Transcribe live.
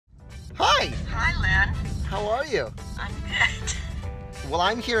Hi! Hi, Lynn. How are you? I'm good. Well,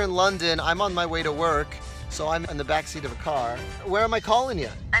 I'm here in London. I'm on my way to work, so I'm in the backseat of a car. Where am I calling you?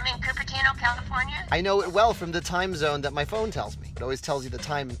 I'm in Cupertino, California. I know it well from the time zone that my phone tells me. It always tells you the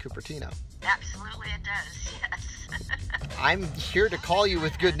time in Cupertino. Absolutely it does, yes. I'm here to call you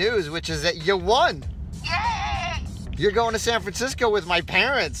with good news, which is that you won! Yay! You're going to San Francisco with my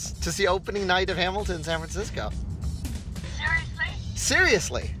parents to see opening night of Hamilton in San Francisco. Seriously?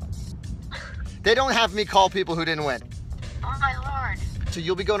 Seriously. They don't have me call people who didn't win. Oh my Lord. So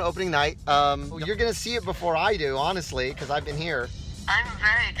you'll be going to opening night. You're going to see it before I do, honestly, because I've been here. I'm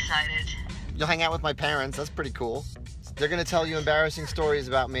very excited. You'll hang out with my parents. That's pretty cool. They're going to tell you embarrassing stories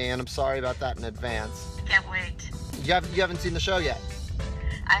about me, and I'm sorry about that in advance. Can't wait. You haven't seen the show yet?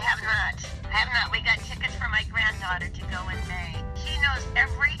 I have not. We got tickets for my granddaughter to go in May. She knows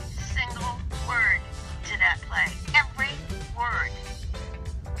every single word to that play. Every word.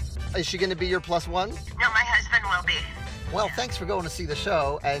 Is she going to be your plus one? No, my husband will be. Well, thanks for going to see the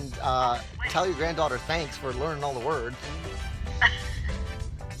show, and tell your granddaughter thanks for learning all the words.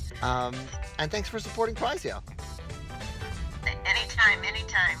 And thanks for supporting Prizeo.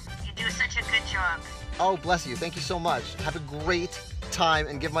 Anytime. You do such a good job. Oh, bless you. Thank you so much. Have a great time,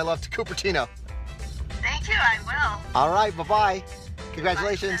 and give my love to Cupertino. Thank you, I will. All right, bye-bye.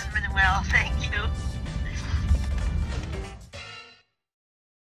 Congratulations. Bye, Lin Manuel. Thank you.